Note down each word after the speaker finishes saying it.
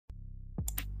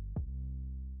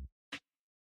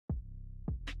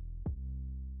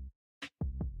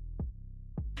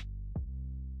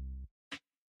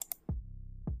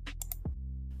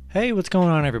Hey, what's going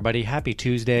on, everybody? Happy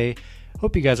Tuesday.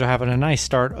 Hope you guys are having a nice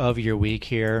start of your week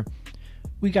here.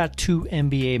 We got two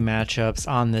NBA matchups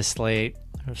on this slate.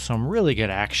 There's some really good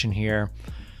action here.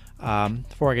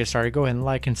 Before I get started, go ahead and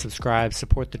like and subscribe.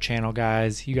 Support the channel,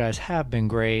 guys. You guys have been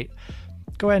great.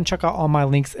 Go ahead and check out all my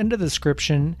links in the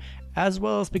description, as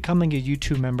well as becoming a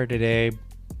YouTube member today.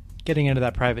 Getting into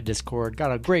that private Discord.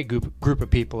 Got a great group of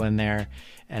people in there,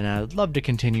 and I'd love to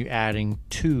continue adding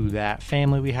to that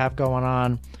family we have going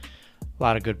on. A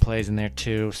lot of good plays in there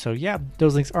too. So yeah,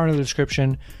 those links are in the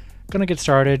description. Gonna get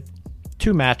started.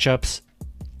 Two matchups.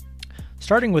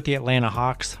 Starting with the Atlanta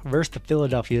Hawks versus the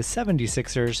Philadelphia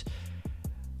 76ers.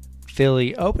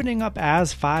 Philly opening up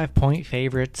as 5-point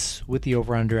favorites with the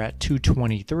over-under at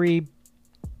 223.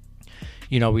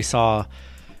 We saw,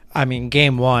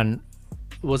 game one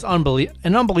was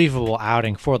an unbelievable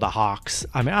outing for the Hawks.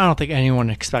 I don't think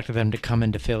anyone expected them to come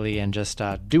into Philly and just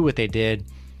do what they did.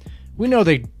 We know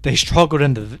they struggled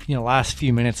in the last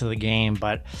few minutes of the game,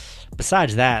 but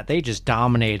besides that, they just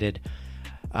dominated.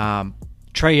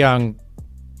 Trae Young,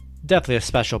 definitely a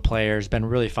special player. Has been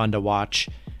really fun to watch.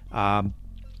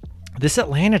 This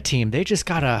Atlanta team, they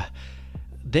got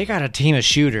a team of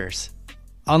shooters,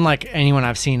 unlike anyone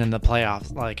I've seen in the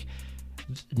playoffs. Like,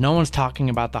 no one's talking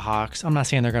about the Hawks. I'm not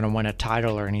saying they're going to win a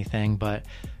title or anything, but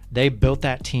they built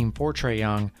that team for Trae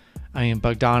Young.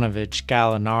 Bogdanovich,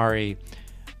 Gallinari,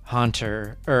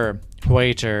 Huerter,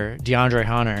 DeAndre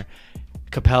Hunter,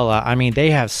 Capella.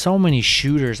 They have so many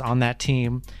shooters on that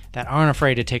team that aren't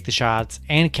afraid to take the shots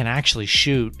and can actually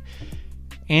shoot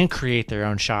and create their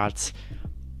own shots.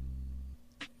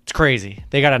 It's crazy.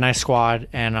 They got a nice squad,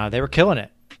 and they were killing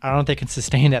it. I don't know if they can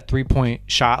sustain that three-point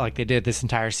shot like they did this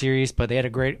entire series, but they had a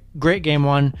great game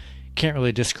one. Can't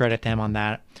really discredit them on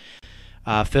that.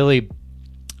 Philly,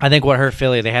 I think what hurt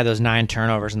Philly, they had those 9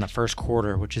 turnovers in the first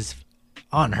quarter, which is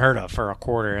unheard of for a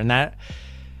quarter. And that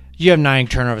you have 9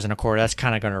 turnovers in a quarter, that's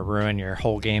kind of going to ruin your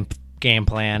whole game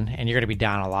plan, and you're going to be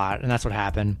down a lot, and that's what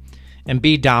happened.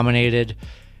 Embiid dominated.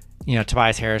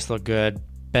 Tobias Harris looked good.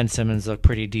 Ben Simmons looked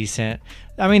pretty decent.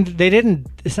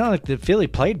 It's not like the Philly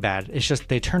played bad. It's just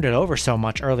they turned it over so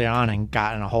much early on and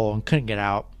got in a hole and couldn't get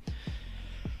out.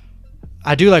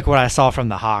 I do like what I saw from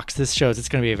the Hawks. This shows it's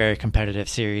going to be a very competitive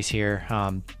series here.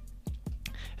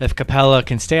 If Capella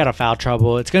can stay out of foul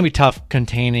trouble, it's going to be tough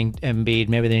containing Embiid.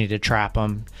 Maybe they need to trap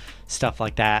him, stuff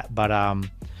like that. But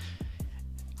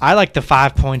I like the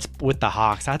 5 points with the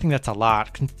Hawks. I think that's a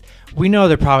lot. We know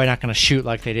they're probably not going to shoot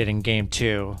like they did in Game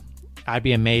 2. I'd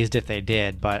be amazed if they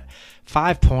did, but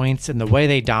 5 points and the way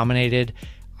they dominated,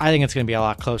 I think it's going to be a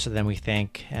lot closer than we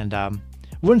think. And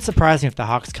wouldn't surprise me if the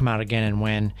Hawks come out again and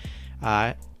win.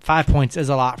 5 points is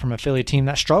a lot from a Philly team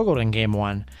that struggled in Game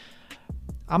 1.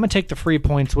 I'm going to take the free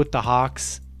points with the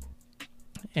Hawks,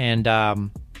 and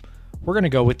we're going to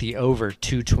go with the over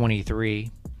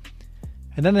 223.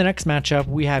 And then the next matchup,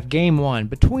 we have Game 1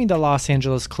 between the Los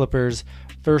Angeles Clippers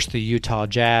versus the Utah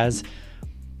Jazz.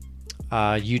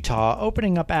 Utah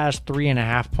opening up as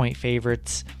 3.5-point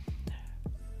favorites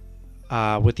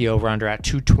with the over-under at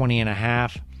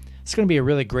 220.5. It's going to be a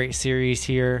really great series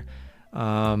here.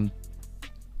 Looks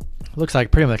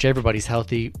like pretty much everybody's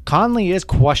healthy. Conley is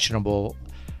questionable.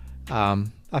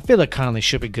 I feel like Conley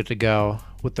should be good to go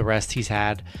with the rest he's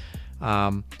had.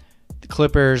 The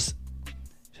Clippers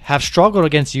have struggled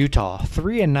against Utah.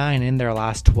 3-9 in their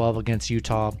last 12 against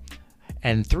Utah,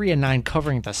 and 3-9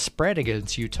 covering the spread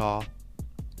against Utah.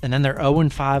 And then they're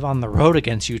 0-5 on the road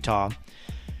against Utah.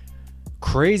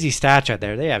 Crazy stats right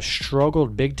there. They have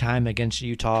struggled big time against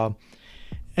Utah.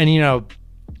 And,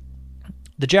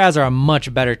 the Jazz are a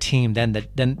much better team than the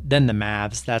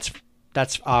Mavs.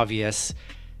 That's obvious.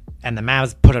 And the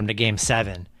Mavs put them to Game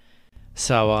 7.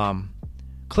 So,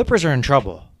 Clippers are in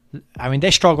trouble.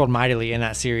 They struggled mightily in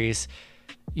that series.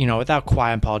 Without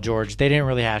Kawhi and Paul George, they didn't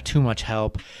really have too much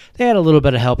help. They had a little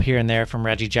bit of help here and there from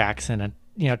Reggie Jackson, and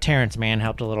Terrence Mann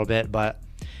helped a little bit, but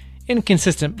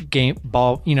inconsistent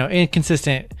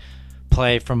inconsistent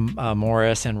play from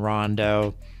Morris and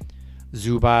Rondo.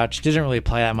 Zubac didn't really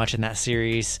play that much in that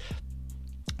series.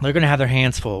 They're going to have their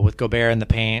hands full with Gobert in the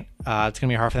paint. It's going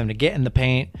to be hard for them to get in the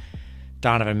paint.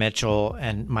 Donovan Mitchell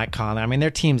and Mike Conley. Their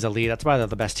team's elite. That's why they're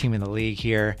the best team in the league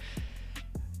here.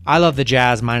 I love the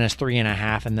Jazz minus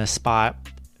 3.5 in this spot.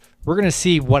 We're going to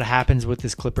see what happens with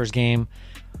this Clippers game.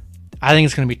 I think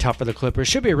it's going to be tough for the Clippers.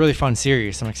 Should be a really fun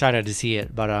series. I'm excited to see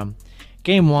it. But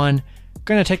Game 1,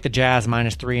 going to take the Jazz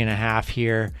minus 3.5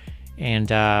 here. And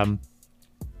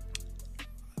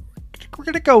we're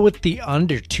going to go with the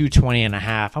under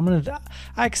 220.5.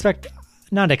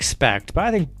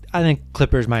 I think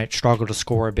Clippers might struggle to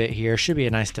score a bit here. Should be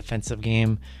a nice defensive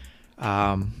game.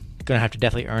 Going to have to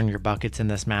definitely earn your buckets in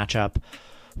this matchup.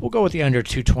 We'll go with the under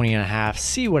 220.5.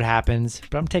 See what happens.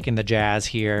 But I'm taking the Jazz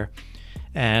here.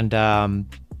 And I'm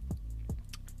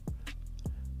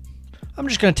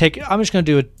just going to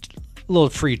do a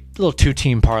little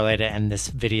two-team parlay to end this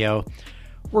video.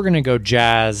 We're going to go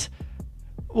Jazz.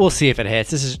 We'll see if it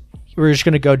hits. We're just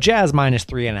going to go Jazz minus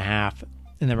 3.5,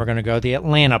 and then we're going to go the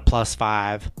Atlanta plus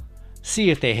 5. See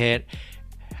if they hit.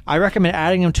 I recommend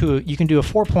adding them to. You can do a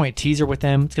 4-point teaser with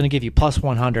them. It's going to give you plus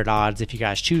 100 odds if you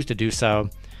guys choose to do so.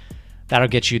 That'll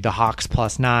get you the Hawks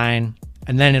plus 9,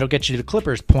 and then it'll get you the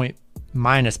Clippers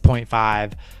minus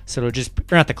 0.5. So it'll just,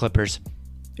 or not the Clippers.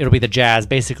 It'll be the Jazz,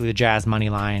 basically the Jazz money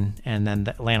line, and then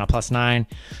the Atlanta plus 9.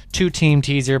 2-team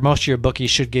teaser. Most of your bookies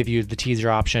should give you the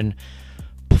teaser option.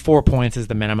 4 points is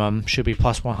the minimum. Should be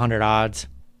plus 100 odds.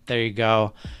 There you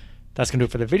go. That's going to do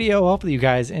it for the video. Hopefully you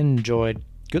guys enjoyed.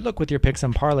 Good luck with your picks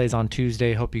and parlays on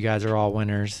Tuesday. Hope you guys are all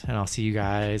winners, and I'll see you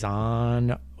guys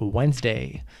on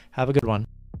Wednesday. Have a good one.